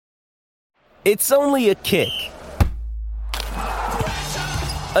It's only a kick.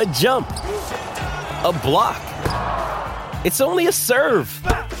 A jump. A block. It's only a serve.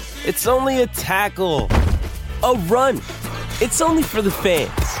 It's only a tackle. A run. It's only for the fans.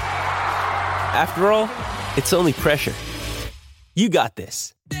 After all, it's only pressure. You got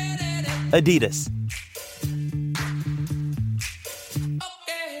this. Adidas.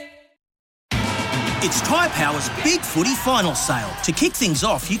 It's Tyre Power's Big Footy Final Sale. To kick things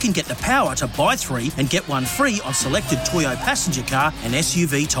off, you can get the power to buy 3 and get 1 free on selected Toyo passenger car and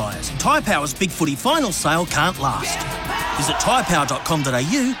SUV tyres. Tyre Power's Big Footy Final Sale can't last. Visit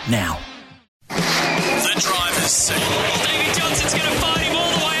tyrepower.com.au now. The driver's seat. Davey Johnson's going to fight him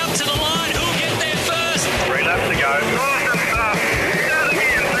all the way up to the line. Who'll get there first? 3 laps to go. Awesome stuff. Start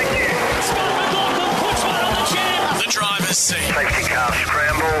again, thank you. Scott McLaughlin puts one on the chair. The driver's seat. Safety car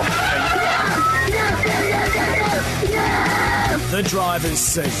scramble. The driver's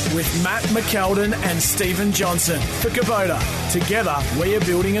seat with Matt McKeldin and Stephen Johnson for Kubota. Together, we are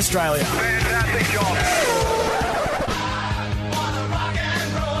building Australia. Fantastic job.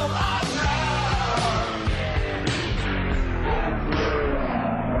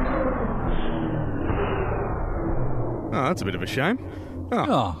 Oh, that's a bit of a shame.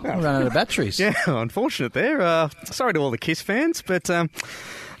 Oh, I ran out of batteries. Yeah, unfortunate there. Sorry to all the KISS fans, but...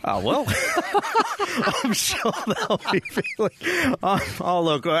 well, I'm sure they'll be feeling...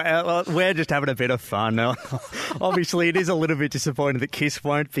 look, we're just having a bit of fun. Obviously, it is a little bit disappointing that KISS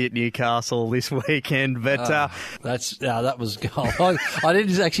won't be at Newcastle this weekend, but... that was gold. I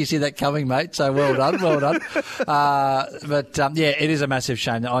didn't actually see that coming, mate, so well done. It is a massive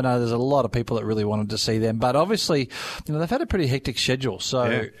shame. I know there's a lot of people that really wanted to see them, but obviously, they've had a pretty hectic schedule,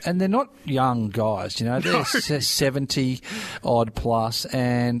 and they're not young guys, they're 70-odd plus,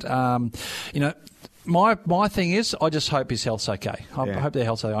 and my thing is, I just hope his health's okay. I hope their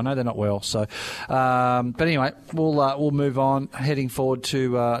health's okay. I know they're not well, so. But anyway, we'll move on, heading forward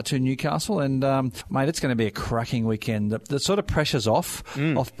to Newcastle, and mate, it's going to be a cracking weekend. The sort of pressure's off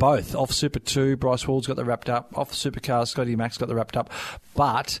both. Off Super 2, Bryce Hall's got the wrapped up. Off the Supercars, Scotty Mack's got the wrapped up.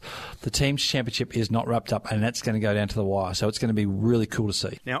 But the team's championship is not wrapped up, and that's going to go down to the wire. So it's going to be really cool to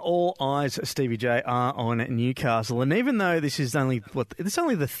see. Now, all eyes, Stevie J, are on Newcastle, and even though this is only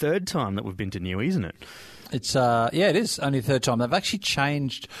the third time that we've been to New, isn't it? It's it is only the third time. They've actually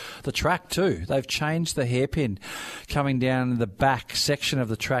changed the track too. They've changed the hairpin coming down the back section of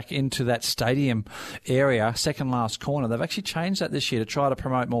the track into that stadium area, second last corner. They've actually changed that this year to try to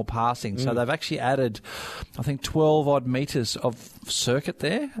promote more passing. So they've actually added, I think, 12 odd metres of circuit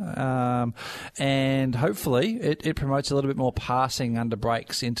there, and hopefully it promotes a little bit more passing under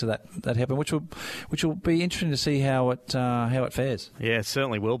brakes into that hairpin, which will be interesting to see how it fares. Yeah, it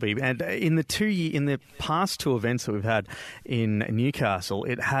certainly will be. And in the past 2 events that we've had in Newcastle,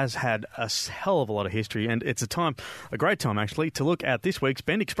 it has had a hell of a lot of history, and it's a great time actually to look at this week's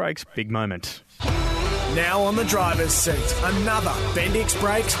Bendix Brakes Big Moment. Now on the driver's seat, another Bendix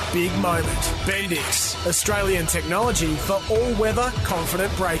Brakes Big Moment. Bendix, Australian technology for all-weather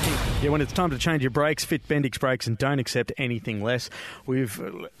confident braking. Yeah, when it's time to change your brakes, fit Bendix brakes and don't accept anything less. We've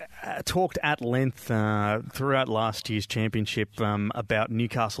talked at length throughout last year's championship about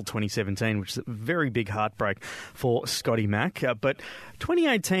Newcastle 2017, which is a very big heartbreak for Scotty Mack. But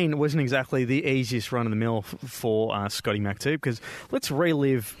 2018 wasn't exactly the easiest run of the mill for Scotty Mack too, because let's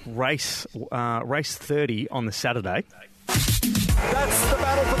relive race 30 on the Saturday. That's the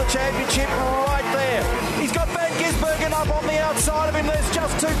battle for the championship right there. He's got Van Gisbergen up on the outside of him. There's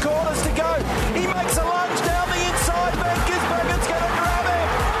just 2 corners to go. He makes a lunge down the inside. Van Gisbergen's going to grab him.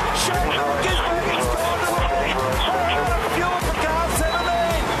 Shane Van Gisbergen's gone to the lead. They're out of fuel for car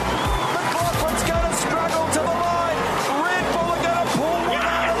 17. McLaughlin's going to struggle to the line. Red Bull are going to pull one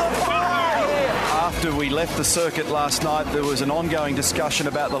out of the fire here. After we left the circuit last night, there was an ongoing discussion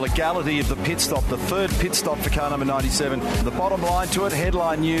about the legality of the pit stop, the third pit stop for car number 97. The bottom line to it,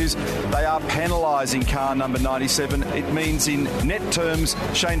 headline news, they are penalising car number 97. It means in net terms,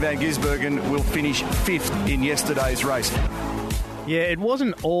 Shane Van Gisbergen will finish 5th in yesterday's race. Yeah, it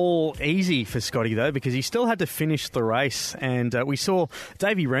wasn't all easy for Scotty, though, because he still had to finish the race. And we saw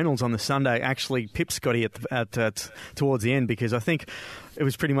Davey Reynolds on the Sunday actually pip Scotty towards the end, because I think it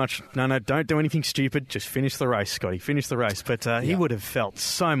was pretty much, no, don't do anything stupid, just finish the race, Scotty, finish the race. But he would have felt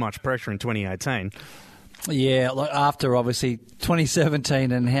so much pressure in 2018. Yeah, like after obviously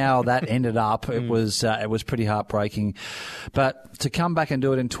 2017 and how that ended up, it was pretty heartbreaking. But to come back and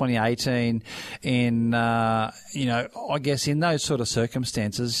do it in 2018, I guess in those sort of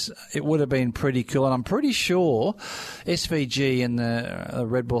circumstances, it would have been pretty cool. And I'm pretty sure SVG and the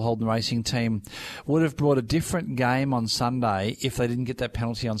Red Bull Holden Racing team would have brought a different game on Sunday if they didn't get that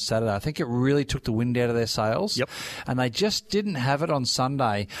penalty on Saturday. I think it really took the wind out of their sails. Yep. And they just didn't have it on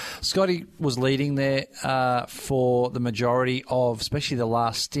Sunday. Scotty was leading there for the majority of, especially the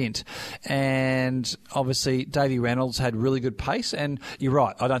last stint. And obviously, Davey Reynolds had really good pace. And you're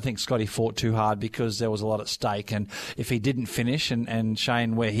right, I don't think Scotty fought too hard because there was a lot at stake. And if he didn't finish and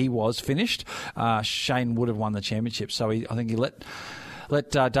Shane, where he was, finished, Shane would have won the championship. So I think he let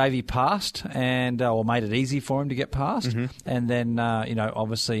Davey past and or made it easy for him to get past. And then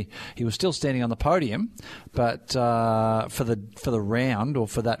obviously he was still standing on the podium, but for the round or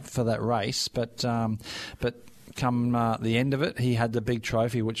for that race, but come the end of it, he had the big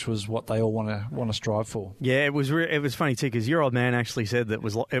trophy, which was what they all want to strive for. Yeah, it was funny too, because your old man actually said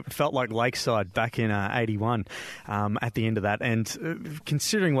that it felt like Lakeside back in 81 at the end of that. And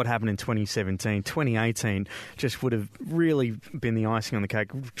considering what happened in 2017, 2018 just would have really been the icing on the cake.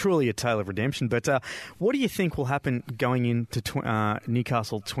 Truly a tale of redemption. But what do you think will happen going into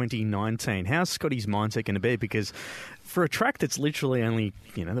Newcastle 2019? How's Scotty's mindset going to be? Because for a track that's literally only,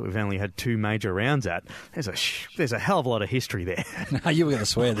 that we've only had 2 major rounds at, there's a hell of a lot of history there. No, you were going to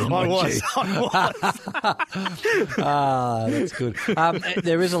swear then, I weren't you? That's good.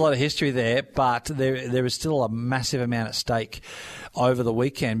 There is a lot of history there, but there is still a massive amount at stake over the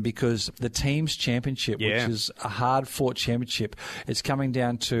weekend because the team's championship, which is a hard-fought championship, is coming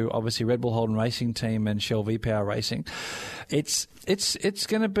down to obviously Red Bull Holden Racing Team and Shell V-Power Racing. It's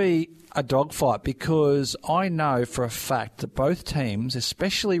going to be a dogfight because I know for a fact that both teams,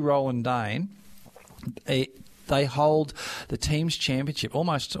 especially Roland Dane, they hold the team's championship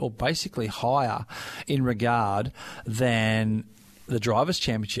almost or basically higher in regard than the Drivers'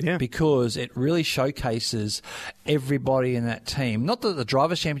 Championship because it really showcases everybody in that team. Not that the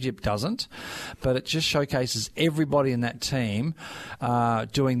Drivers' Championship doesn't, but it just showcases everybody in that team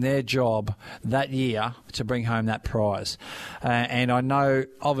doing their job that year to bring home that prize. And I know,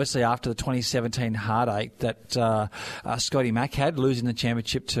 obviously, after the 2017 heartache that Scotty Mack had, losing the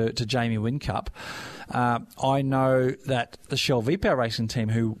championship to Jamie Whincup, I know that the Shell V-Power Racing Team,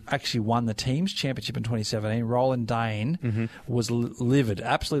 who actually won the team's championship in 2017, Roland Dane, was livid,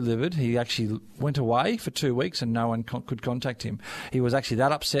 absolutely livid. He actually went away for 2 weeks and no one could contact him. He was actually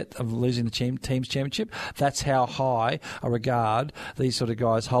that upset of losing the team's championship. That's how high a regard these sort of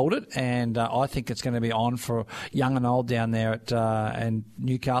guys hold it. And I think it's going to be on for young and old down there at and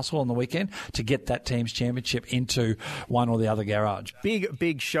Newcastle on the weekend to get that team's championship into one or the other garage.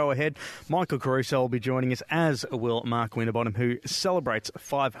 Big show ahead. Michael Caruso will be joining us, as will Mark Winterbottom, who celebrates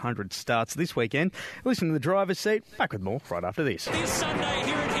 500 starts this weekend. Listen to the driver's seat. Back with more right after this. This Sunday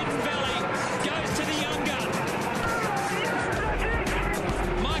here at Hidden Valley goes to the young gun.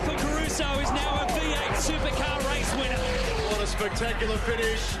 Michael Caruso is now a V8 Supercar race winner. What a spectacular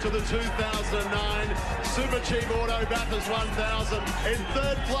finish to the 2009 Super Cheap Auto Bathurst 1000. In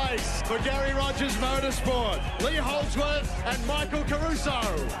third place for Gary Rogers Motorsport, Lee Holdsworth and Michael Caruso.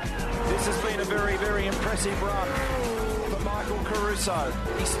 This has been a very, very impressive run for Michael Caruso.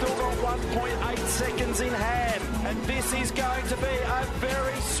 He's still got 1.8 seconds in hand, and this is going to be a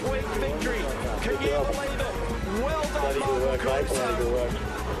very sweet victory. Can you believe it? Well done, Michael Caruso.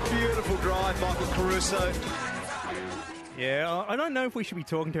 Beautiful drive, Michael Caruso. Yeah, I don't know if we should be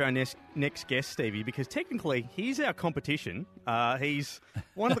talking to our next guest, Stevie, because technically he's our competition. He's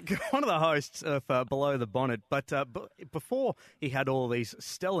one of the hosts of Below the Bonnet, but before he had all these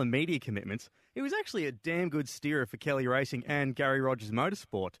stellar media commitments, he was actually a damn good steerer for Kelly Racing and Gary Rogers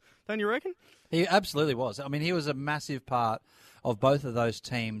Motorsport. Don't you reckon? He absolutely was. I mean, he was a massive part of both of those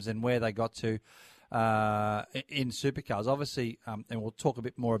teams and where they got to in supercars. Obviously, and we'll talk a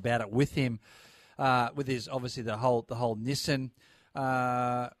bit more about it with him. With his obviously the whole Nissan,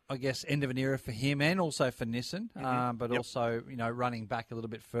 I guess end of an era for him and also for Nissan, but also running back a little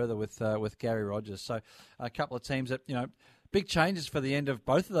bit further with Gary Rogers. So a couple of teams that big changes for the end of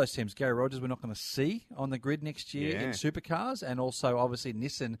both of those teams. Gary Rogers we're not going to see on the grid next year in supercars, and also obviously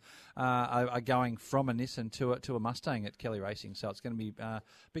Nissan are going from a Nissan to a Mustang at Kelly Racing. So it's going to be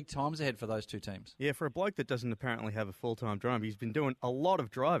big times ahead for those two teams. Yeah, for a bloke that doesn't apparently have a full-time driver, he's been doing a lot of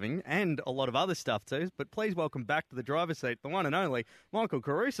driving and a lot of other stuff too. But please welcome back to the driver's seat, the one and only Michael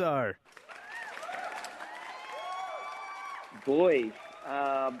Caruso. Boys,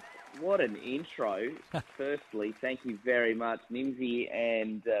 what an intro. Firstly, thank you very much, Nimsy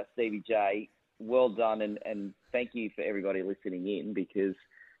and Stevie J, well done, and thank you for everybody listening in, because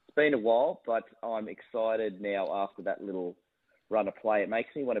it's been a while, but I'm excited now after that little run of play. It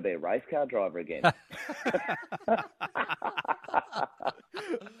makes me want to be a race car driver again.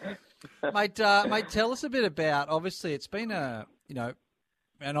 Mate, tell us a bit about, obviously it's been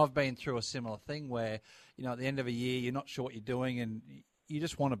and I've been through a similar thing where, at the end of a year, you're not sure what you're doing and you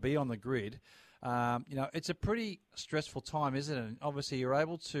just want to be on the grid. It's a pretty stressful time, isn't it? And obviously you're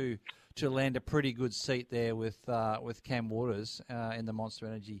able to land a pretty good seat there with Cam Waters in the Monster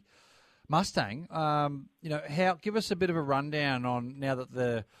Energy Mustang. Give us a bit of a rundown on, now that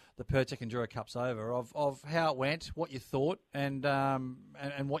the Pertec Enduro Cup's over, of how it went, what you thought, and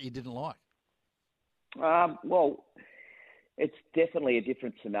what you didn't like. Well, it's definitely a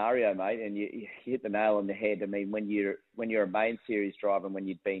different scenario, mate, and you hit the nail on the head. I mean, when you're a main series driver, and when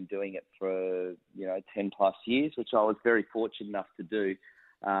you've been doing it for 10 plus years, which I was very fortunate enough to do,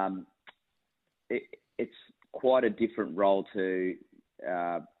 it's quite a different role to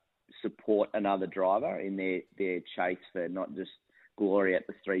support another driver in their chase for not just glory at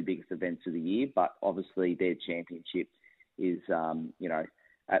the three biggest events of the year, but obviously their championship is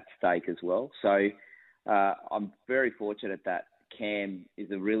at stake as well. So I'm very fortunate that Cam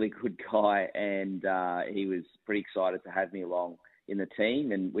is a really good guy, and he was pretty excited to have me along in the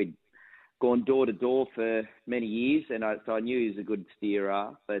team, and we'd gone door to door for many years, and so I knew he was a good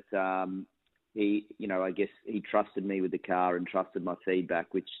steerer, but I guess he trusted me with the car and trusted my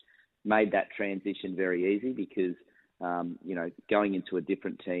feedback, which made that transition very easy, because going into a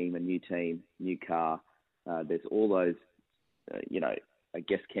different team, a new team, new car, there's all those I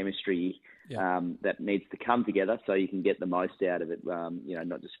guess chemistry that needs to come together so you can get the most out of it,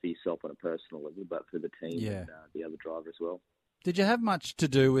 not just for yourself on a personal level, but for the team and the other driver as well. Did you have much to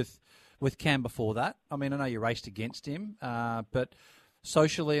do with Cam before that? I mean, I know you raced against him, but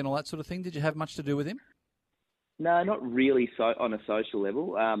socially and all that sort of thing, did you have much to do with him? No, not really on a social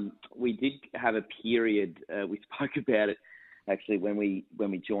level. We did have a period, we spoke about it actually when we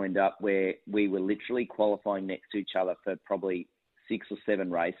joined up, where we were literally qualifying next to each other for probably 6 or 7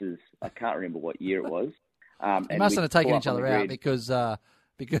 races. I can't remember what year it was. You mustn't have taken each other out because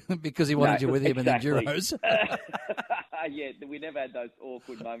he wanted you with him in the Enduros. Yeah, we never had those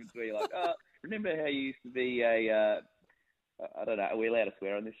awkward moments where you're like, remember how you used to be I don't know, are we allowed to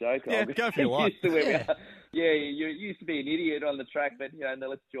swear on this show? Yeah, go for your life. You used to be an idiot on the track, but, no,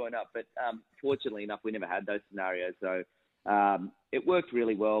 let's join up. But fortunately enough, we never had those scenarios. So it worked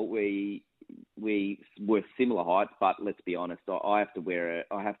really well. We were similar heights, but let's be honest, I have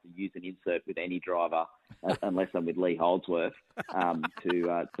to use an insert with any driver, unless I'm with Lee Holdsworth,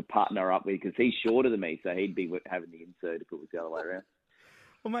 to partner up with, because he's shorter than me, so he'd be having the insert if it was the other way around.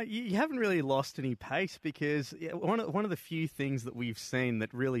 Well, mate, you haven't really lost any pace, because one of the few things that we've seen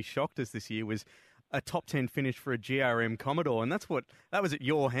that really shocked us this year was a top 10 finish for a GRM Commodore, and that was at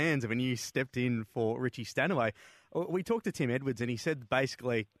your hands when you stepped in for Richie Stanaway. We talked to Tim Edwards, and he said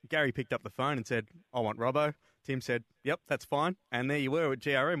basically Gary picked up the phone and said, "I want Robbo." Tim said, "Yep, that's fine," and there you were at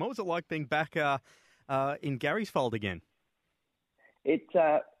GRM. What was it like being back in Gary's fold again? It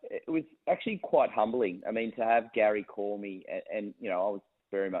was actually quite humbling. I mean, to have Gary call me, and I was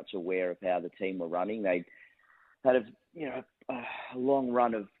very much aware of how the team were running. They had a long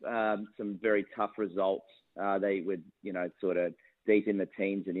run of some very tough results. They would, sort of deep in the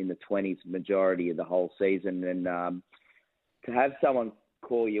teens and in the 20s majority of the whole season. And to have someone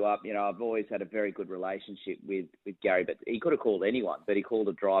call you up, I've always had a very good relationship with Gary, but he could have called anyone, but he called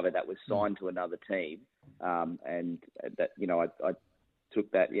a driver that was signed to another team. And that, I took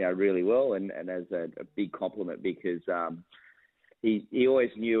that, really well and as a big compliment, because he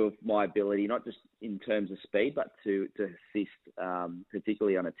always knew of my ability, not just in terms of speed, but to assist,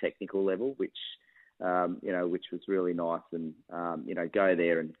 particularly on a technical level, which was really nice. And, go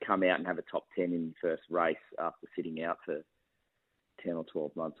there and come out and have a top 10 in the first race after sitting out for 10 or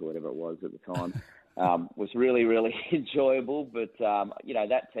 12 months or whatever it was at the time, was really, really enjoyable. But,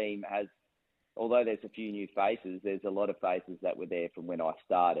 that team has, although there's a few new faces, there's a lot of faces that were there from when I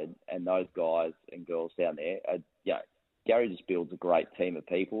started, and those guys and girls down there Gary just builds a great team of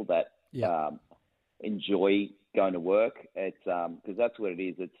people that enjoy going to work. It's because that's what it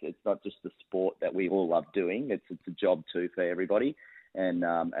is. It's not just the sport that we all love doing. It's a job too for everybody, and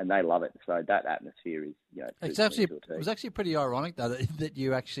they love it. So that atmosphere is it was actually pretty ironic though that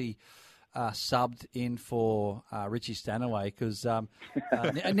you actually subbed in for Richie Stanaway, because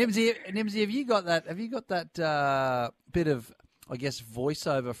Nimsy, have you got that bit of, I guess,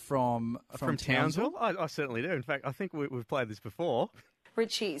 voiceover from Townsville? I certainly do. In fact, I think we've played this before.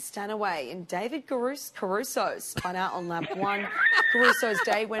 Richie Stanaway and David Caruso spun out on lap 1. Caruso's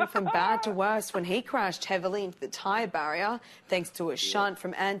day went from bad to worse when he crashed heavily into the tyre barrier, thanks to a shunt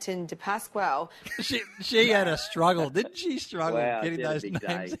from Anton De Pasquale. She had a struggle, didn't she? Struggle getting those names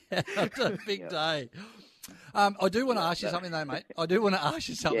day. out. A big day. I do want to ask you something, though, mate. I do want to ask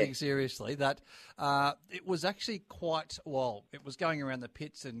you something seriously. That it was actually quite it was going around the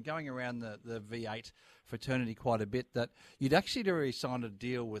pits and going around the V8 fraternity quite a bit. That you'd actually already signed a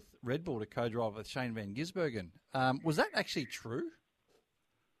deal with Red Bull to co-drive with Shane Van Gisbergen. Was that actually true?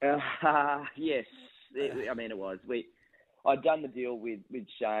 Yes, it was. I'd done the deal with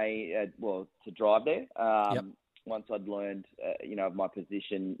Shane, to drive there. Once I'd learned, of my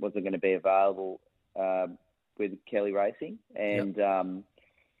position wasn't going to be available with Kelly Racing, and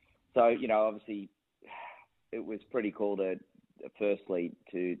so obviously it was pretty cool to firstly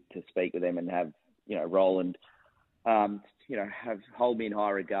to speak with them and have Roland have hold me in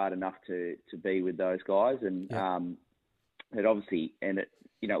high regard enough to be with those guys, and it obviously it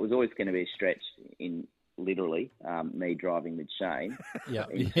was always going to be a stretch in literally me driving with Shane.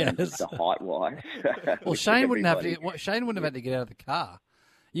 The height wise. Well, Shane wouldn't have had to get out of the car.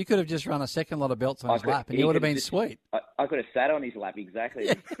 You could have just run a second lot of belts on his lap, and you would have been sweet. I could have sat on his lap exactly,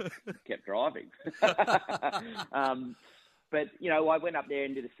 and kept driving. But I went up there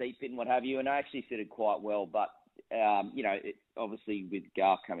and did a seat fit and what have you, and I actually fitted quite well. But obviously with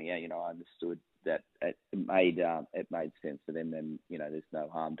Garth coming out, I understood that it made sense for them. And there's no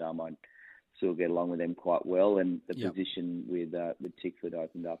harm done. I still get along with them quite well, and the position with Tickford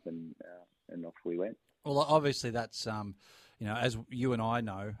opened up, and off we went. Well, obviously that's as you and I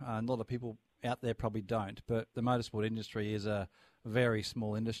know, and a lot of people out there probably don't, but the motorsport industry is a very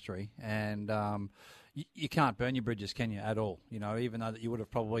small industry, and you can't burn your bridges, can you, at all? Even though that you would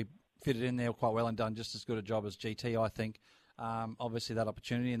have probably fitted in there quite well and done just as good a job as GT, I think. Obviously that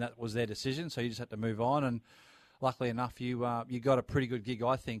opportunity, and that was their decision, so you just had to move on, and luckily enough, you got a pretty good gig,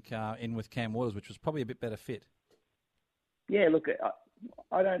 I think, in with Cam Waters, which was probably a bit better fit. Yeah, look,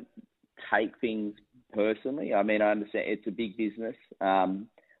 I don't take things personally. I mean, I understand it's a big business.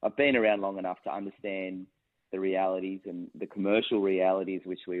 I've been around long enough to understand the realities and the commercial realities,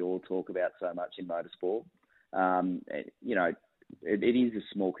 which we all talk about so much in motorsport. It is a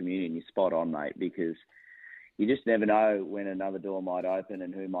small community, and you're spot on, mate, because you just never know when another door might open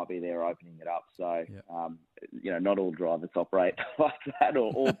and who might be there opening it up. So, not all drivers operate like that,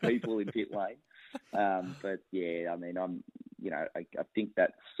 or all people in pit lane. But yeah, I mean, I think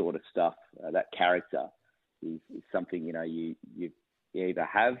that sort of stuff, that character, is something you either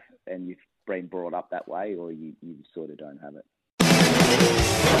have and you've been brought up that way, or you sort of don't have it.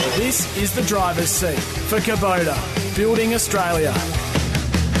 This is the driver's seat for Kubota, building Australia.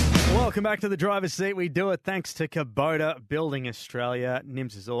 Welcome back to the driver's seat. We do it thanks to Kubota, building Australia.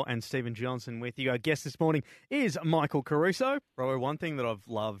 Nims Azor and Stephen Johnson with you. Our guest this morning is Michael Caruso. Robbo, one thing that I've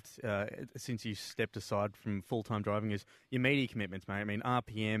loved since you stepped aside from full-time driving is your media commitments, mate. I mean,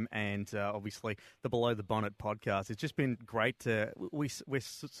 RPM and obviously the Below the Bonnet podcast. It's just been great to... We're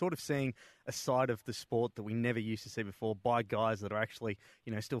sort of seeing a side of the sport that we never used to see before by guys that are actually,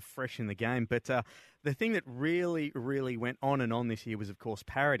 still fresh in the game. But the thing that really, really went on and on this year was, of course,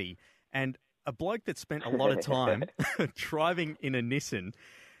 parity. And a bloke that spent a lot of time driving in a Nissan.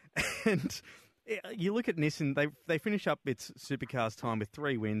 And you look at Nissan, they finish up its supercars time with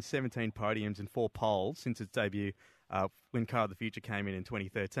 3 wins, 17 podiums and 4 poles since its debut when Car of the Future came in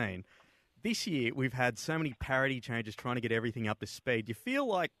 2013. This year, we've had so many parity changes trying to get everything up to speed. You feel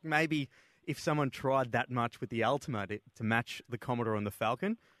like maybe if someone tried that much with the Altima to match the Commodore and the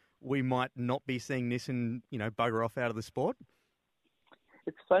Falcon, we might not be seeing Nissan, bugger off out of the sport?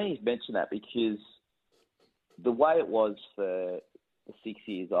 It's funny you mention that, because the way it was for the 6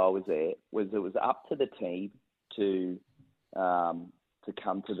 years I was there was it was up to the team to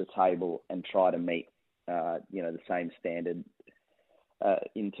come to the table and try to meet the same standard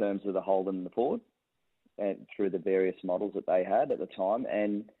in terms of the Holden and the Ford, and through the various models that they had at the time.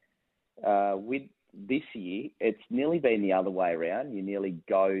 And with this year, it's nearly been the other way around. You nearly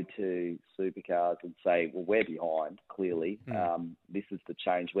go to supercars and say, well, we're behind, clearly. This is the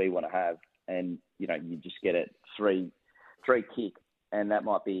change we want to have. And, you just get a three kick, and that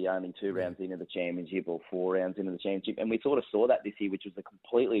might be only 2 rounds into the championship or 4 rounds into the championship. And we sort of saw that this year, which was a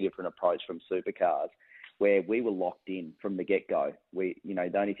completely different approach from supercars, where we were locked in from the get-go. The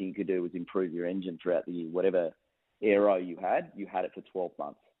only thing you could do was improve your engine throughout the year. Whatever aero you had it for 12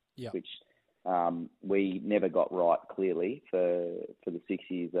 months, which we never got right, clearly, for the 6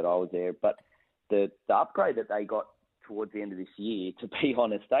 years that I was there. But the upgrade that they got towards the end of this year, to be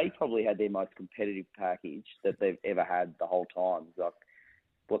honest, they probably had their most competitive package that they've ever had the whole time. Like,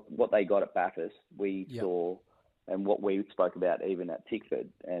 what they got at Bathurst, we saw, and what we spoke about even at Tickford,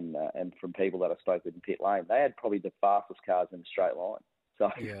 and from people that I spoke with in pit lane, they had probably the fastest cars in the straight line. So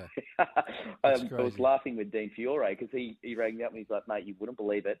I was laughing with Dean Fiore because he rang me up and he's like, mate, you wouldn't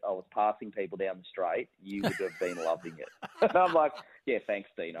believe it. I was passing people down the straight. You would have been loving it. And I'm like, yeah, thanks,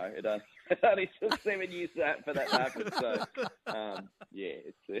 Dino. It only took 7 years for that to happen. So,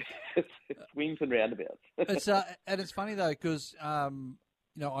 it's swings and roundabouts. And it's funny, though, because, I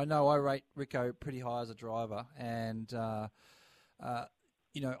know I rate Rico pretty high as a driver. And,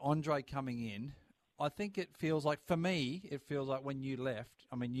 Andre coming in, I think it feels like, for me, when you left,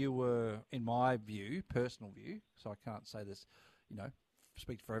 I mean, you were, in my view, personal view, so I can't say this,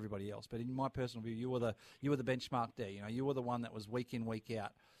 speak for everybody else, but in my personal view, you were the benchmark there. You were the one that was week in, week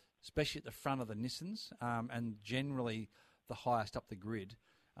out, especially at the front of the Nissans, and generally the highest up the grid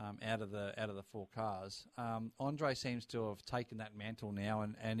out of the four cars. Andre seems to have taken that mantle now,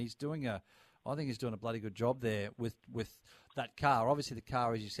 and he's doing a bloody good job there with that car. Obviously, the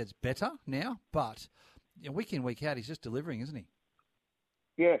car, as you said, is better now, but week in, week out, he's just delivering, isn't he?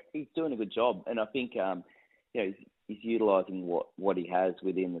 Yeah, he's doing a good job, and I think he's utilising what he has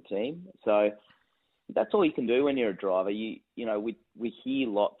within the team. So that's all you can do when you're a driver. We hear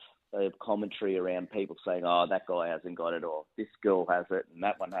lots of commentary around people saying, "Oh, that guy hasn't got it," or "This girl has it," and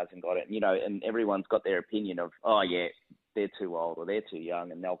that one hasn't got it. And everyone's got their opinion of, "Oh, yeah, they're too old or they're too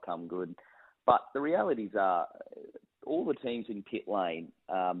young, and they'll come good." But the realities are, all the teams in pit lane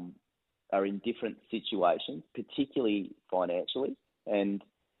are in different situations, particularly financially. And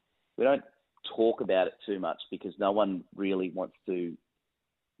we don't talk about it too much because no one really wants to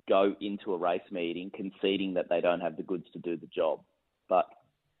go into a race meeting conceding that they don't have the goods to do the job. But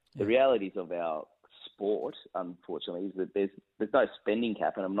the realities of our sport, unfortunately, is that there's no spending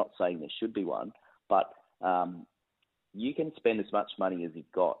cap, and I'm not saying there should be one, but you can spend as much money as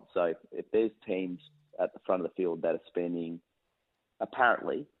you've got. So if there's teams at the front of the field that are spending,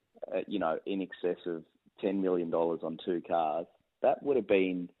 apparently, in excess of $10 million on 2 cars, that would have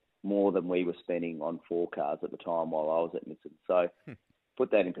been more than we were spending on 4 cars at the time while I was at Nissan. So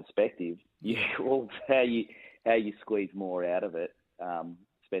put that in perspective, how you squeeze more out of it,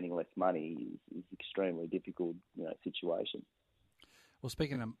 spending less money is extremely difficult, situation. Well,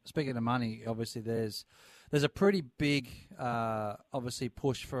 speaking of money, obviously there's a pretty big obviously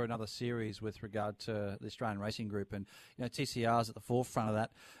push for another series with regard to the Australian Racing Group, and TCR's at the forefront of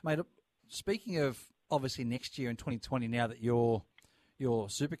that. Mate, speaking of obviously next year in 2020, now that your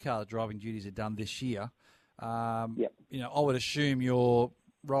supercar driving duties are done this year, I would assume you're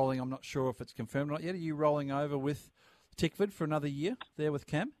rolling. I'm not sure if it's confirmed or not yet. Are you rolling over with Tickford for another year there with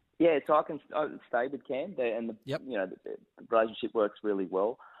Cam? Yeah, so I can stay with Cam, and the relationship works really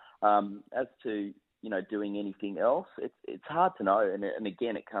well. As to doing anything else, it's hard to know, and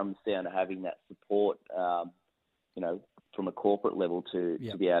again, it comes down to having that support, from a corporate level to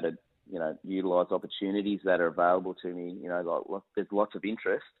be able to utilise opportunities that are available to me. There's lots of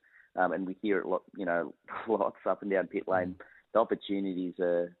interest, and we hear it lots up and down pit lane. The opportunities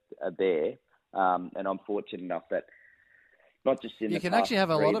are there, and I'm fortunate enough that. Not just in you can actually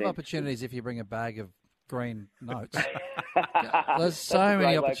have a lot of opportunities if you bring a bag of green notes. There's so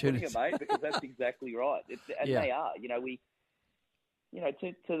many opportunities, mate, because that's exactly right. They are.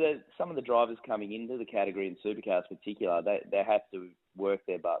 Some of the drivers coming into the category in supercars, in particular, they have to work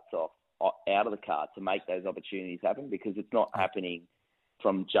their butts off out of the car to make those opportunities happen, because it's not happening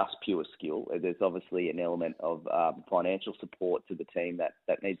from just pure skill. There's obviously an element of financial support to the team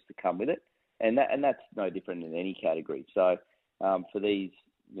that needs to come with it. And that's no different in any category. So for these,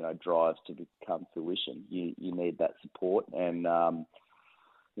 drives to become fruition, you need that support. And,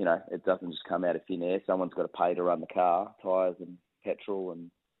 it doesn't just come out of thin air. Someone's got to pay to run the car, tyres and petrol and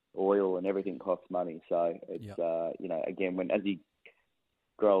oil and everything costs money. So it's, again, as you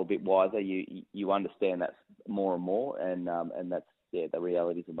grow a bit wiser, you understand that more and more. And that's, the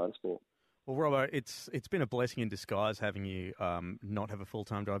realities of motorsport. Well, Robbo, it's been a blessing in disguise having you not have a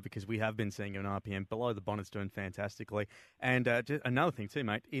full-time job, because we have been seeing you in RPM. Below the Bonnet's doing fantastically. And just another thing too,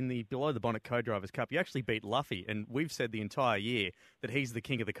 mate, in the Below the Bonnet Co-Drivers Cup, you actually beat Luffy, and we've said the entire year that he's the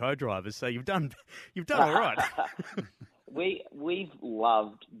king of the co-drivers, so you've done all right. We've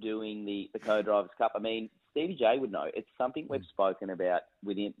loved doing the Co-Drivers Cup. I mean, Stevie J would know. It's something we've spoken about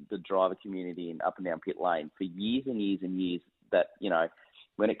within the driver community and up and down pit lane for years and years and years, that,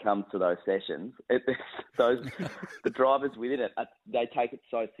 when it comes to those sessions, the drivers within it, they take it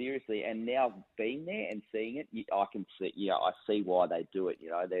so seriously. And now being there and seeing it, I see why they do it.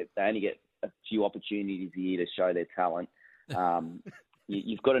 They only get a few opportunities a year to show their talent.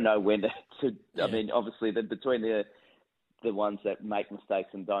 You've got to know when to I mean, obviously, between the the ones that make mistakes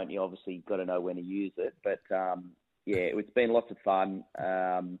and don't, you obviously got to know when to use it. But it's been lots of fun.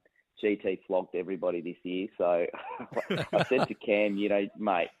 GT flogged everybody this year, so I said to Cam,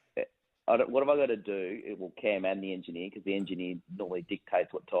 mate, what have I got to do? Well, Cam and the engineer, because the engineer normally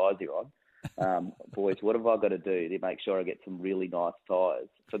dictates what tyres you're on. Boys, what have I got to do to make sure I get some really nice tyres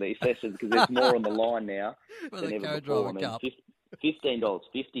for these sessions? Because there's more on the line now than ever before. I mean,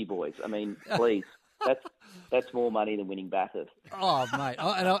 $15.50, boys. I mean, please. That's more money than winning Bathurst. Oh, mate.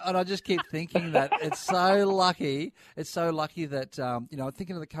 And I just keep thinking that it's so lucky. It's so lucky that,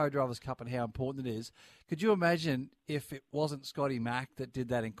 thinking of the Co-Drivers' Cup and how important it is. Could you imagine if it wasn't Scotty Mack that did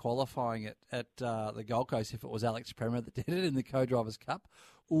that in qualifying at the Gold Coast, if it was Alex Premer that did it in the Co-Drivers' Cup?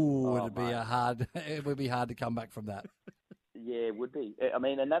 Ooh, it would be hard to come back from that. Yeah, it would be. I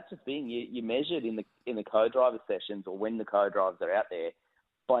mean, and that's the thing. You measured in the co-driver sessions, or when the co-drivers are out there,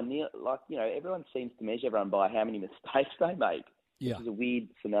 by everyone seems to measure everyone by how many mistakes they make. Yeah. Which is a weird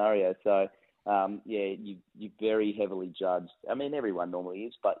scenario. So, you're very heavily judged. I mean, everyone normally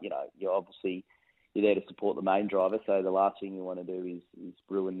is, but you're there to support the main driver. So the last thing you want to do is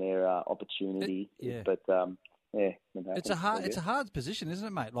ruin their opportunity. It's a hard position, isn't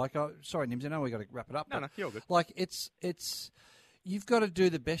it, mate? Like, sorry, Nims, I know we've got to wrap it up. No, you're good. Like, it's you've got to do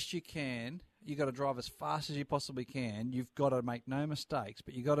the best you can. You've got to drive as fast as you possibly can. You've got to make no mistakes,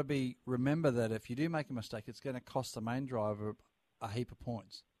 but you've got to remember that if you do make a mistake, it's going to cost the main driver a heap of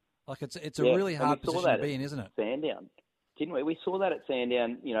points. Like, it's a really hard position to be in, isn't it? Sandown, didn't we? We saw that at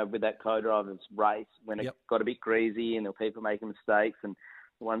Sandown, with that co-drivers race when it got a bit greasy and there were people making mistakes, and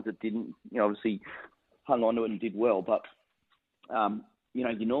the ones that didn't, obviously hung on to it and did well. But,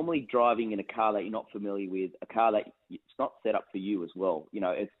 you're normally driving in a car that you're not familiar with, a car that it's not set up for you as well.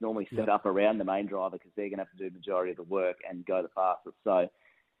 It's normally set up around the main driver because they're going to have to do the majority of the work and go the fastest. So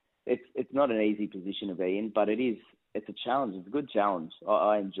it's not an easy position to be in, but it's a challenge. It's a good challenge.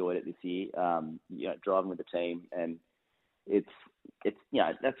 I enjoyed it this year, driving with the team, and it's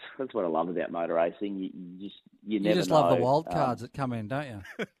that's what I love about motor racing. You never just know. Love the wild cards that come in, don't you?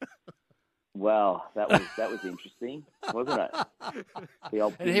 Well, that was interesting, wasn't it?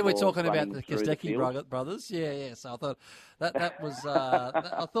 And here we're talking about the Kostecki brothers. Yeah. So I thought that was.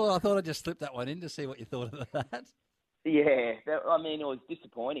 I thought I'd just slip that one in to see what you thought of that. Yeah, it was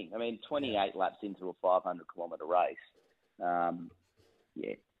disappointing. 28 laps into a 500-kilometre race,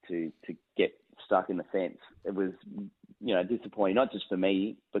 to get stuck in the fence, it was disappointing. Not just for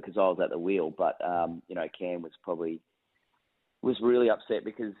me because I was at the wheel, but Cam was really upset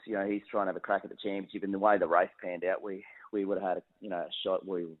because he's trying to have a crack at the championship, and the way the race panned out, we would have had a shot.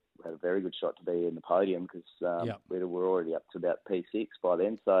 We had a very good shot to be in the podium because we were already up to about P6 by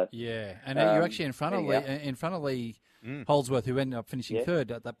then. So and you're actually in front of Lee Holdsworth, who ended up finishing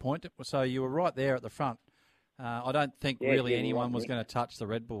third at that point. So you were right there at the front. I don't think really anyone was going to touch the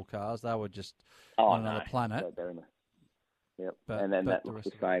Red Bull cars. They were just on another planet. Yep, and then that looks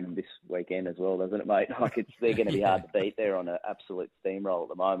the same this weekend as well, doesn't it, mate? Like they're going to be hard to beat. They're on an absolute steamroll at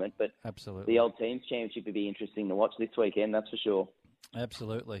the moment. But absolutely, the Old Teams Championship would be interesting to watch this weekend, that's for sure.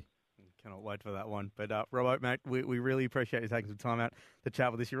 Absolutely. Cannot wait for that one. But, Robbo, mate, we really appreciate you taking some time out to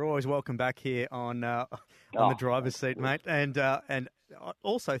chat with us. You're always welcome back here on the driver's seat, mate. And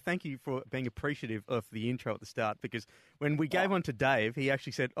also, thank you for being appreciative of the intro at the start, because when we gave one to Dave, he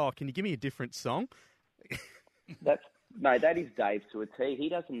actually said, can you give me a different song? Mate, that is Dave to a T. He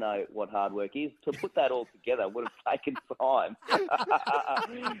doesn't know what hard work is. To put that all together would have taken time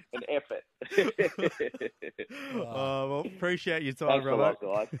and effort. Well, appreciate your time, thanks Robert. a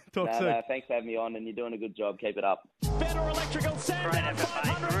lot, guys. Talk soon. No, thanks for having me on, and you're doing a good job. Keep it up. Better Electrical Sandown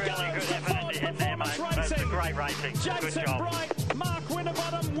 500 really good effort in there, mate. That's great racing. Good Jason job. Bright, Mark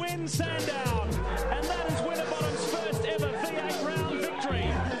Winterbottom wins Sandown. And that is Winterbottom's first ever V8 round victory.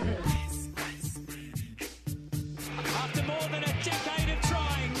 After more than a decade of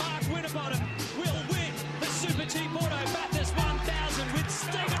trying, Mark Winterbottom will win the Super Cheap Auto Bathurst 1000 with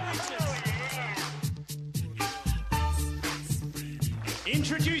Stephen Richards.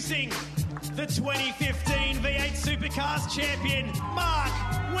 Introducing the 2015 V8 Supercars champion, Mark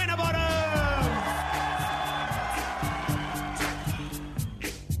Winterbottom.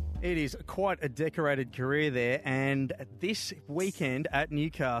 It is quite a decorated career there, and this weekend at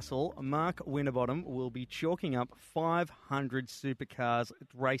Newcastle, Mark Winterbottom will be chalking up 500 supercars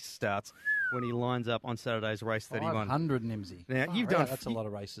race starts when he lines up on Saturday's race 31. 500, Nimsy. Now, that's a lot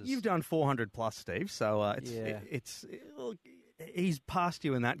of races. You've done 400 plus, Steve, so he's passed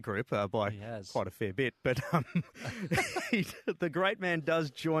you in that group by quite a fair bit. But the great man does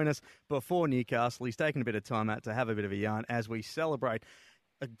join us before Newcastle. He's taken a bit of time out to have a bit of a yarn as we celebrate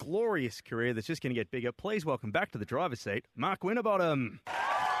a glorious career that's just going to get bigger. Please welcome back to the driver's seat, Mark Winterbottom.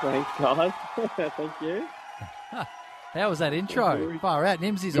 Thanks, guys. Thank you. How was that intro? Far out.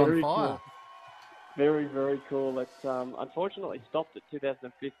 Nimsy's on fire. Cool. Very, very cool. It's unfortunately stopped at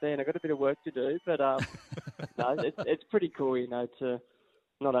 2015. I've got a bit of work to do, but no, it's pretty cool, to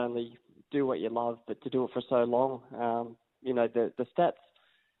not only do what you love, but to do it for so long. The stats,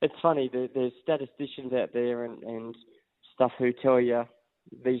 it's funny, there's statisticians out there and stuff who tell you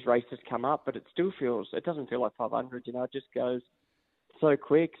these races come up, but it doesn't feel like 500, it just goes so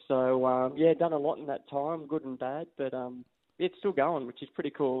quick. So, done a lot in that time, good and bad, but it's still going, which is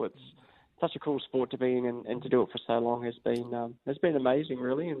pretty cool. It's such a cool sport to be in, and to do it for so long has been amazing,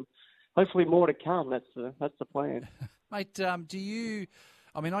 really, and hopefully more to come. That's the plan. Mate, do you...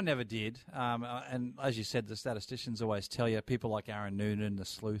 I mean, I never did, and as you said, the statisticians always tell you people like Aaron Noonan, the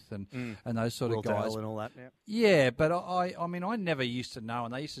sleuth, and those sort of guys, and all that. Yeah, but I mean, I never used to know,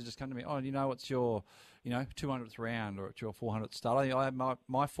 and they used to just come to me. Oh, it's your 200th round, or it's your 400th start.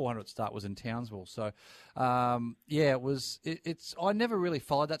 My 400th start was in Townsville, so it was. I never really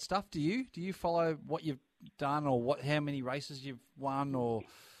followed that stuff. Do you? Do you follow what you've done, or how many races you've won or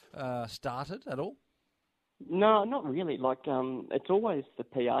started at all? No, not really. It's always the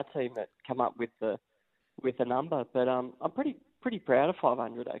PR team that come up with the number. But I'm pretty proud of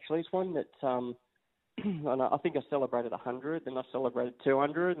 500 actually. It's one that I think I celebrated 100, then I celebrated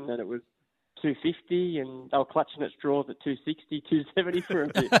 200, and then it was 250, and they were clutching at straws at 260, 270 for a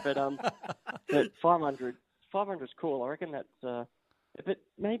bit. But 500 is cool. I reckon that's but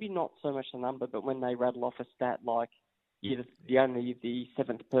maybe not so much the number, but when they rattle off a stat like you're the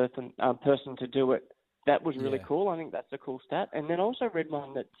seventh person to do it. That was really cool. I think that's a cool stat. And then I also read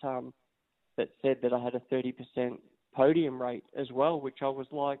one that said that I had a 30% podium rate as well, which I was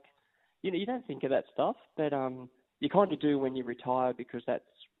like, you don't think of that stuff, but you kind of do when you retire, because that's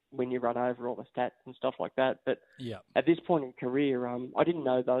when you run over all the stats and stuff like that. But at this point in career, I didn't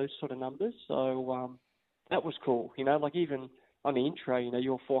know those sort of numbers, so that was cool. Even on the intro,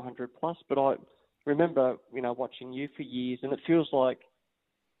 you're 400 plus, but I remember, watching you for years, and it feels like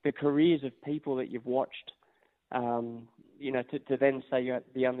the careers of people that you've watched, to then say you're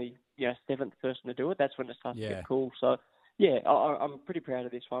the only, seventh person to do it, that's when it starts to get cool. So, I'm pretty proud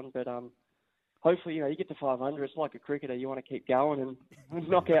of this one, but hopefully, you get to 500, it's like a cricketer, you want to keep going and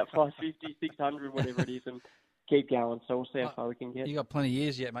knock out 550, 600, whatever it is, and keep going. So we'll see how far we can get. You got plenty of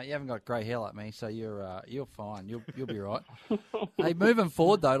years yet, mate. You haven't got grey hair like me, so you're fine. You'll be right. Hey, moving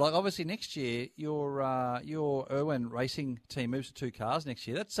forward though, obviously next year your Irwin Racing team moves to 2 cars next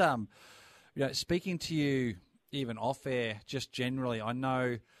year. That's speaking to you even off air, just generally, I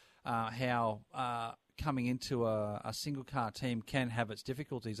know how coming into a single car team can have its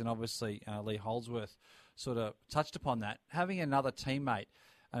difficulties, and obviously Lee Holdsworth sort of touched upon that. Having another teammate.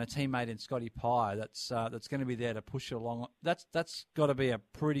 And a teammate in Scotty Pye that's going to be there to push you along. That's got to be a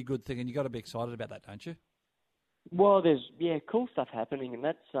pretty good thing, and you've got to be excited about that, don't you? Well, there's cool stuff happening, and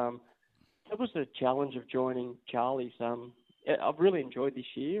that was the challenge of joining Charlie's. I've really enjoyed this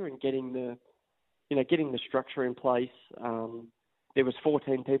year and getting the structure in place. There was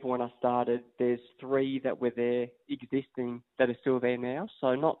 14 people when I started. There's 3 that were there existing that are still there now.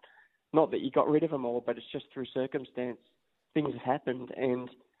 So not that you got rid of them all, but it's just through circumstance. Things have happened, and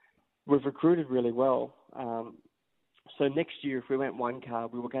we've recruited really well. So next year, if we went 1 car,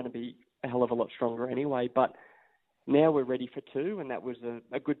 we were going to be a hell of a lot stronger anyway. But now we're ready for 2, and that was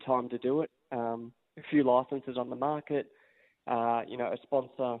a good time to do it. A few licenses on the market, a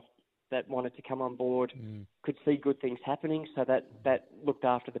sponsor that wanted to come on board could see good things happening, so that looked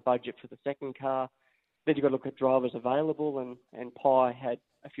after the budget for the 2nd car. Then you've got to look at drivers available, and Pye had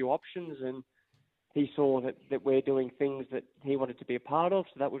a few options, and he saw that we're doing things that he wanted to be a part of,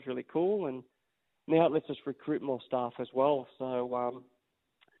 so that was really cool. And now it lets us recruit more staff as well. So,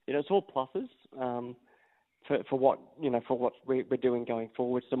 it's all pluses for what we're doing going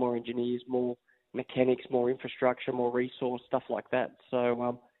forward. Some more engineers, more mechanics, more infrastructure, more resource, stuff like that.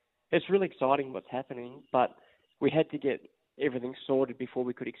 So it's really exciting what's happening, but we had to get everything sorted before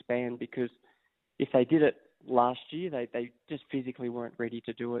we could expand, because if they did it last year, they just physically weren't ready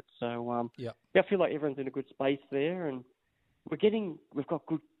to do it. So I feel like everyone's in a good space there, and we've got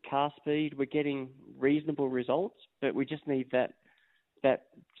good car speed, we're getting reasonable results, but we just need that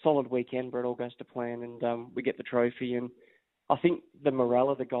solid weekend where it all goes to plan, and we get the trophy. And I think the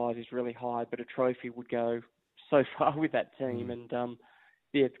morale of the guys is really high, but a trophy would go so far with that team. And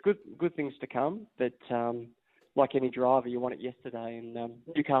it's good things to come, but like any driver, you want it yesterday, and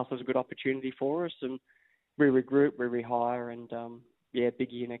Newcastle's a good opportunity for us, and we regroup, we rehire, and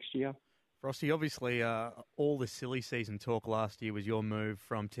big year next year. Frosty, obviously all the silly season talk last year was your move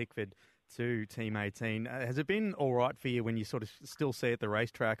from Tickford to Team 18. Has it been all right for you when you sort of still see at the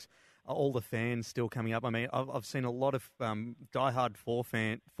racetracks all the fans still coming up? I mean, I've seen a lot of diehard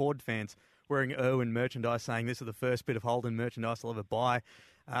Ford fans wearing Irwin merchandise saying this is the first bit of Holden merchandise I'll ever buy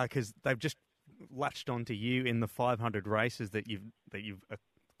because they've just latched onto you in the 500 races that you've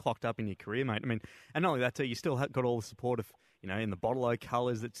clocked up in your career, mate. I mean, and not only that, too, you still got all the support of, in the Bottle-O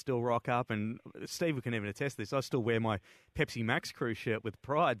colours that still rock up. And Steve, we can even attest this. I still wear my Pepsi Max crew shirt with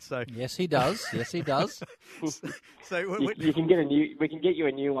pride. So yes, he does. Yes, he does. So you can get a new. We can get you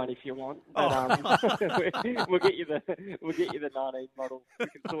a new one if you want. But, we'll get you the 19 model. We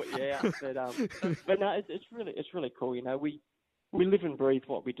can sort you out. But no, it's really cool. We live and breathe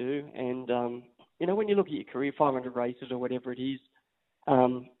what we do, and when you look at your career, 500 races or whatever it is,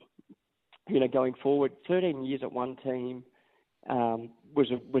 going forward, 13 years at one team was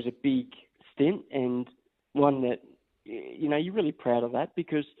a big stint, and one that you're really proud of that,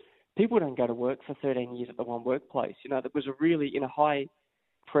 because people don't go to work for 13 years at the one workplace. That was a really in a high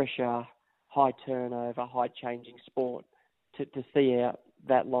pressure, high turnover, high changing sport to see out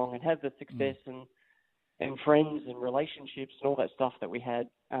that long and have the success and friends and relationships and all that stuff that we had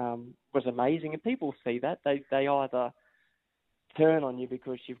was amazing. And people see that they either turn on you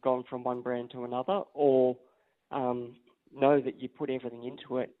because you've gone from one brand to another, or know that you put everything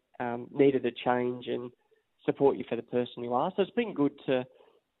into it, needed a change and support you for the person you are. So it's been good to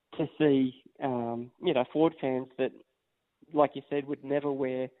see, Ford fans that, like you said, would never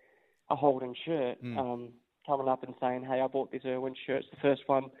wear a Holden shirt, coming up and saying, hey, I bought this Irwin shirt. It's the first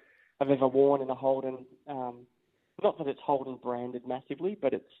one I've ever worn in a Holden. Not that it's Holden branded massively,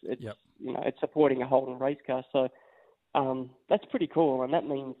 but it's it's supporting a Holden race car. So that's pretty cool, and that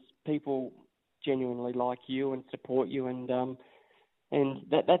means people genuinely like you and support you, and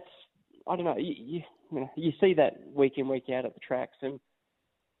that's, I don't know, you see that week in, week out at the tracks, and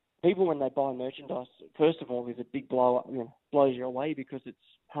people, when they buy merchandise, first of all, there's a big blow up, blows you away because it's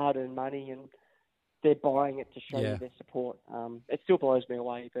hard-earned money and they're buying it to show you their support. It still blows me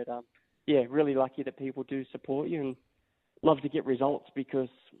away, but really lucky that people do support you, and love to get results, because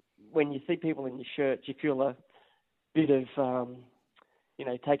when you see people in your shirts, you feel a bit of,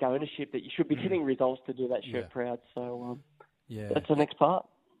 take ownership that you should be getting results to do that shirt proud. So that's the next part.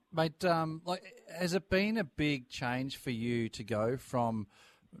 Mate, has it been a big change for you to go from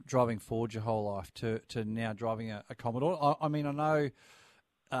driving Ford your whole life to now driving a Commodore? I mean, I know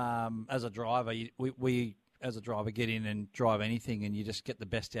as a driver, we as a driver get in and drive anything, and you just get the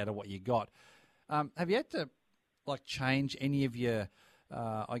best out of what you got. Have you had to change any of your,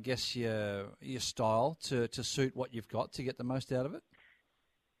 your style to suit what you've got to get the most out of it?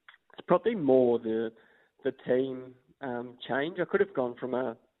 It's probably more the team change. I could have gone from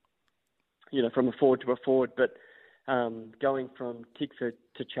a Ford to a Ford, but going from Tickford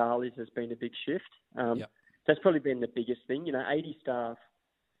to Charlie's has been a big shift. That's probably been the biggest thing. 80 staff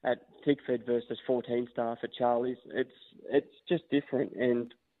at Tickford versus 14 staff at Charlie's. It's just different,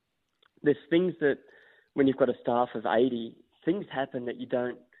 and there's things that when you've got a staff of 80, things happen that you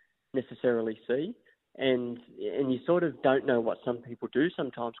don't necessarily see, and you sort of don't know what some people do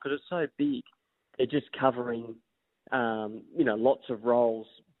sometimes because it's so big. They're just covering, lots of roles,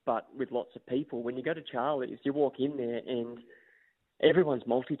 but with lots of people. When you go to Charlie's, you walk in there and everyone's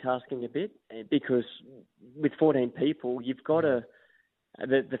multitasking a bit, because with 14 people, you've got to,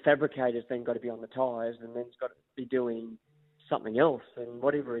 the fabricator's then got to be on the tyres, and then it's got to be doing something else, and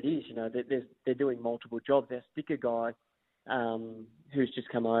whatever it is, they're doing multiple jobs. Our sticker guy, who's just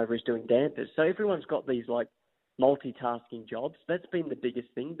come over, is doing dampers. So everyone's got these multitasking jobs. That's been the biggest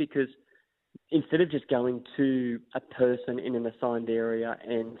thing, because instead of just going to a person in an assigned area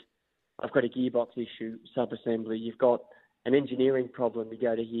and I've got a gearbox issue, sub-assembly, you've got an engineering problem, you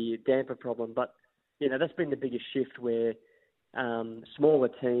go to here, damper problem. But, that's been the biggest shift, where smaller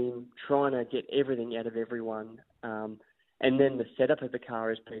team, trying to get everything out of everyone. And then the setup of the car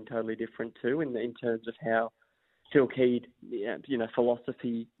has been totally different too, in terms of how Phil Keed,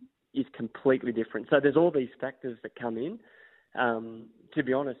 philosophy is completely different. So there's all these factors that come in. To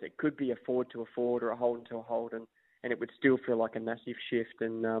be honest, it could be a Ford to a Ford or a Holden to a Holden, and it would still feel like a massive shift.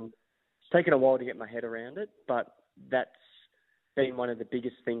 And it's taken a while to get my head around it, but that's been one of the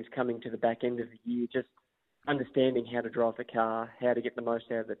biggest things coming to the back end of the year, just understanding how to drive the car, how to get the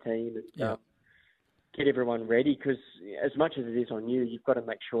most out of the team, and get everyone ready. Because as much as it is on you, you've got to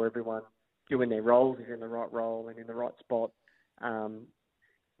make sure everyone doing their roles is in the right role and in the right spot.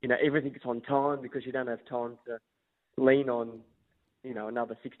 Everything's on time, because you don't have time to lean on,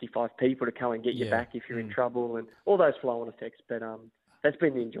 another 65 people to come and get you back if you're in trouble, and all those flow-on effects. But that's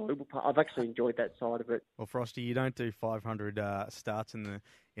been the enjoyable part. I've actually enjoyed that side of it. Well, Frosty, you don't do 500 starts in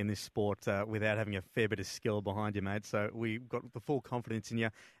this sport without having a fair bit of skill behind you, mate. So we've got the full confidence in you.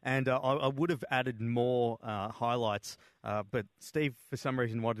 And I would have added more highlights, but Steve, for some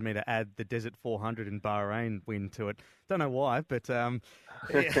reason, wanted me to add the Desert 400 in Bahrain win to it. Don't know why, but... I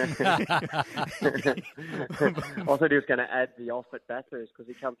thought he was going to add the off at Bathurst because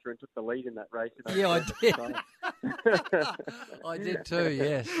he come through and took the lead in that race. Yeah, I did. I did too,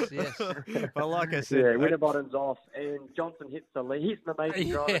 yes. But like I said... Yeah, Winterbottom's off and Johnson hits the lead. He's an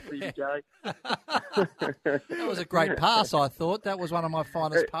amazing driver, CJ. That was a great pass, I thought. That was one of my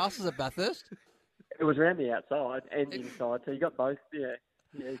finest passes at Bathurst. It was around the outside and inside, so you got both, yeah.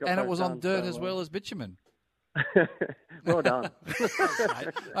 You got and both it was on dirt so, as well as bitumen. Well done. Thanks,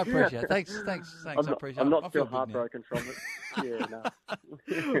 mate. I appreciate it. Thanks. I appreciate it. I'm not I still feel good heartbroken from it. Yeah, no.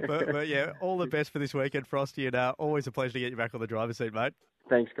 but yeah, all the best for this weekend, Frosty, and always a pleasure to get you back on the driver's seat, mate.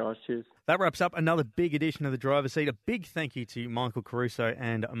 Thanks, guys. Cheers. That wraps up another big edition of the driver's seat. A big thank you to Michael Caruso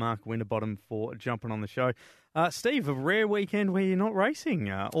and Mark Winterbottom for jumping on the show. Steve, a rare weekend where you're not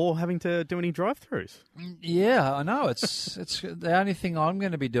racing or having to do any drive-throughs. Yeah, I know. It's the only thing I'm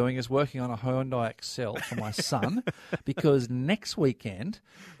going to be doing is working on a Hyundai Excel for my son because next weekend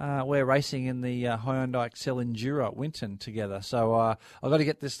we're racing in the Hyundai Excel Enduro at Winton together. So I've got to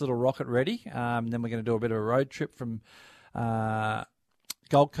get this little rocket ready. Then we're going to do a bit of a road trip from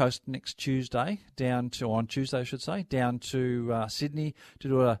Gold Coast next Tuesday down to Sydney to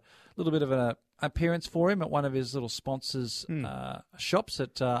do a little bit of an appearance for him at one of his little sponsors' shops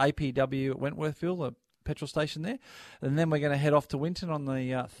at APW at Wentworthville, a petrol station there. And then we're going to head off to Winton on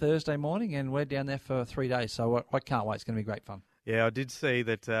the Thursday morning, and we're down there for 3 days. So I can't wait. It's going to be great fun. Yeah, I did see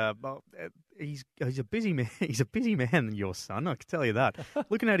that he's a busy man. He's a busy man, your son. I can tell you that.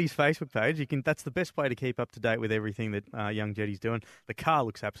 Looking at his Facebook page, that's the best way to keep up to date with everything that young Jetty's doing. The car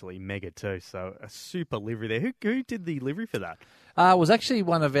looks absolutely mega too. So a super livery there. Who did the livery for that? It was actually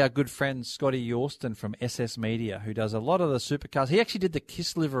one of our good friends, Scotty Yorston from SS Media, who does a lot of the supercars. He actually did the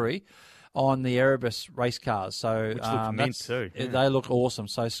KISS livery on the Erebus race cars. So which look mint too. Yeah. They look awesome.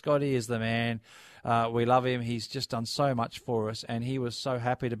 So Scotty is the man. We love him. He's just done so much for us, and he was so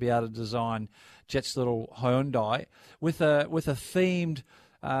happy to be able to design Jet's little Hyundai with a themed,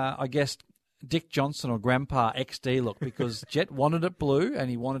 I guess, Dick Johnson or Grandpa XD look, because Jet wanted it blue and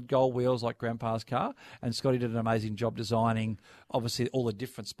he wanted gold wheels like Grandpa's car, and Scotty did an amazing job designing, obviously, all the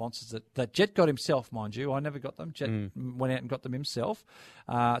different sponsors that Jet got himself, mind you. I never got them. Jet went out and got them himself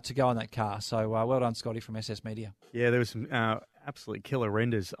to go on that car. So well done, Scotty from SS Media. Yeah, there was some absolutely killer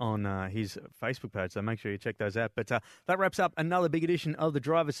renders on his Facebook page, so make sure you check those out. But that wraps up another big edition of the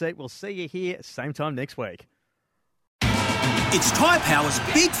driver's seat. We'll see you here same time next week. It's Tyre Power's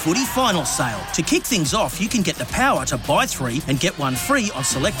Big Footy Final Sale. To kick things off, you can get the power to buy 3 and get 1 free on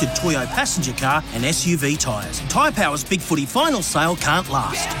selected Toyo passenger car and SUV tyres. Tyre Power's Big Footy Final Sale can't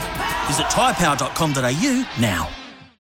last. Visit tyrepower.com.au now.